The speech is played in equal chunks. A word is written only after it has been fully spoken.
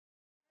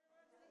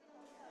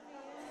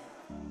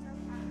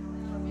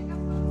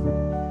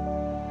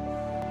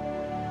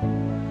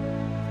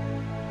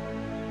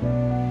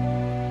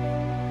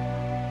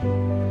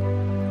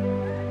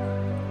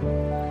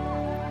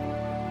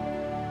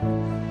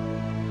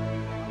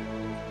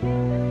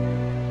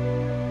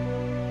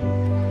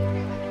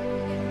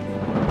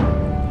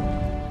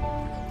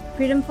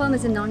Freedom Firm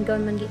is a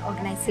non-governmental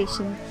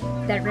organization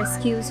that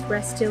rescues,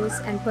 restores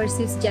and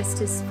pursues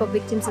justice for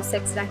victims of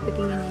sex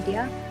trafficking in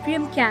India.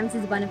 Freedom Camps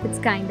is one of its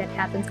kind that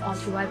happens all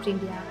throughout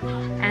India,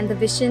 and the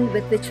vision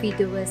with which we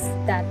do is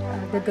that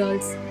the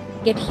girls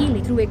get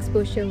healing through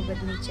exposure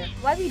with nature.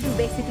 What we do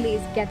basically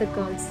is get the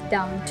girls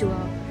down to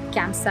a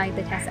campsite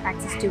that has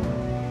access to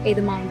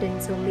either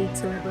mountains or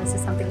lakes or rivers or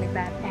something like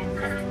that.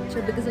 And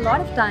so because a lot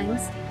of times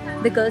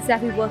the girls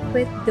that we work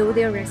with, though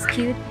they are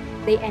rescued,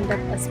 they end up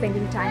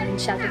spending time in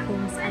shelter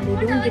homes and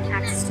they don't get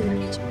access to the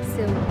nature.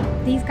 So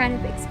these kind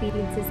of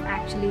experiences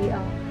actually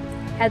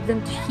help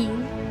them to heal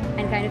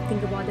and kind of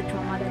think about the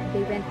trauma that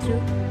they went through.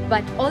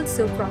 But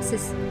also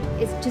process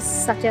is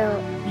just such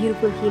a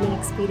beautiful healing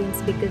experience,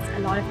 because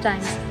a lot of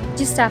times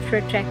just after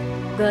a trek,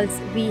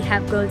 we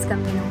have girls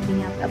coming and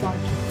opening up about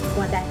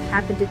what that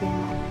happened to them.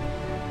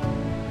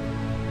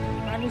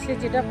 মানুষের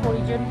যেটা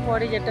প্রয়োজন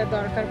পড়ে, যেটা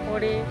দরকার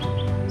পড়ে,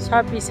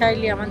 সব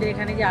বিষয়ই আমাদের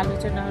এখানে যে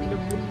আলোচনা হলো,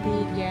 বুদ্ধি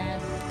জ্ঞান।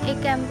 এই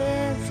ক্যাম্পে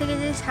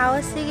শিখেছি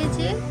সাহস,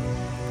 শিখেছি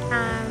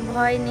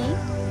ভয় নেই,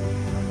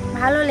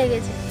 ভালো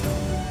লেগেছে।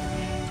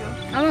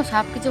 আমার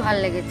সব কিছু ভালো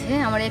লেগেছে।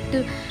 আমার একটু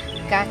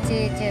গাছে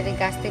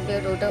গাছ থেকে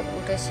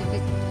ওটা শিখে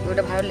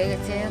ওটা ভালো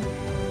লেগেছে।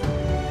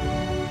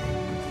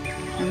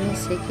 আমি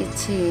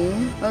শিখেছি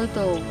ওই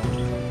তো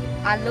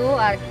আলো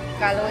আর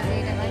কালো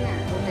যেটা হয় না,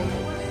 ওটাই।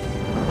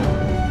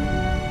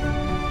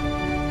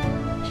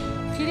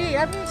 ফ্রি,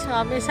 আমি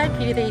হামেশাই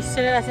ফ্রিতে,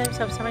 ঈশ্বরের আছে আমি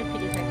সবসময়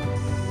ফ্রি থাকি।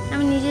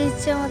 আমি নিজের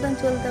ইচ্ছে মতন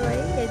চলতে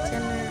পারি, এর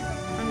জন্য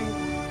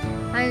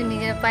আমি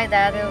নিজের পায়ে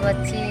দাঁড়াতে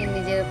পারছি,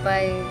 নিজের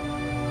পায়ে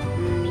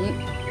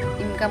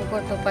ইনকাম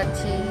করতে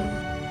পারছি।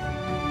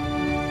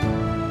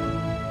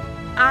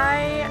 I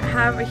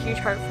have a huge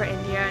heart for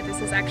India. This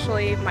is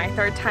actually my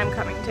third time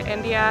coming to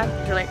India. I'm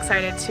really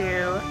excited to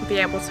be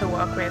able to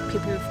work with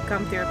people who've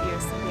come through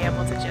abuse and be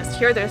able to just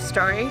hear their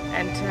story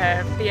and to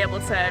be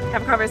able to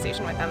have a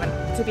conversation with them and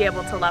to be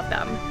able to love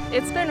them.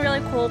 It's been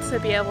really cool to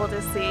be able to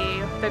see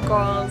the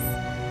girls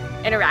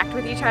interact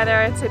with each other,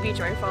 to be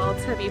joyful,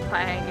 to be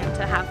playing and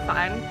to have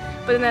fun.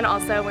 But then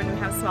also when we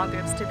have small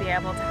groups, to be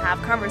able to have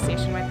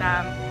conversation with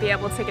them, be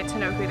able to get to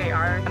know who they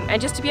are, and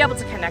just to be able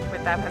to connect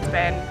with them has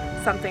been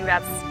something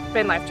that's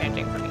been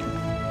life-changing for me.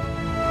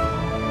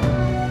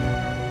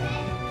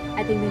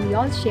 I think when we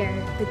all share,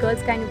 the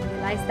girls kind of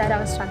realize that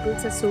our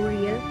struggles are so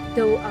real,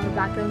 though our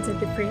backgrounds are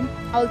different.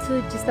 Also,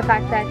 just the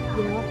fact that,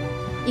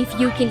 if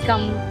you can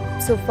come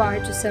so far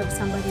to serve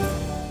somebody,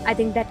 I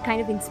think that kind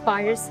of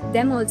inspires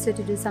them also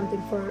to do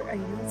something for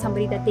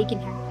somebody that they can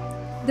help.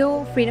 Though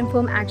Freedom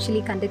Firm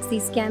actually conducts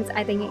these camps,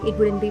 I think it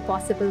wouldn't be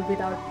possible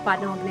without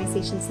partner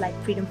organizations like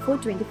Freedom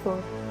 424,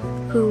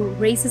 who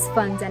raises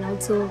funds and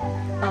also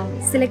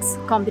selects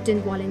competent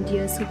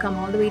volunteers who come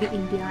all the way to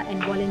India and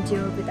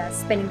volunteer with us,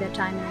 spending their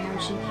time and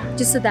energy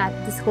just so that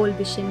this whole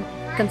vision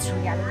comes to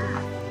reality.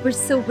 We're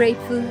so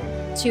grateful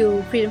to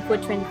Freedom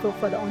 424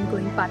 for the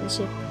ongoing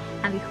partnership,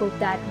 and we hope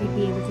that we'll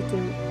be able to do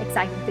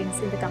exciting things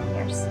in the coming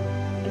years.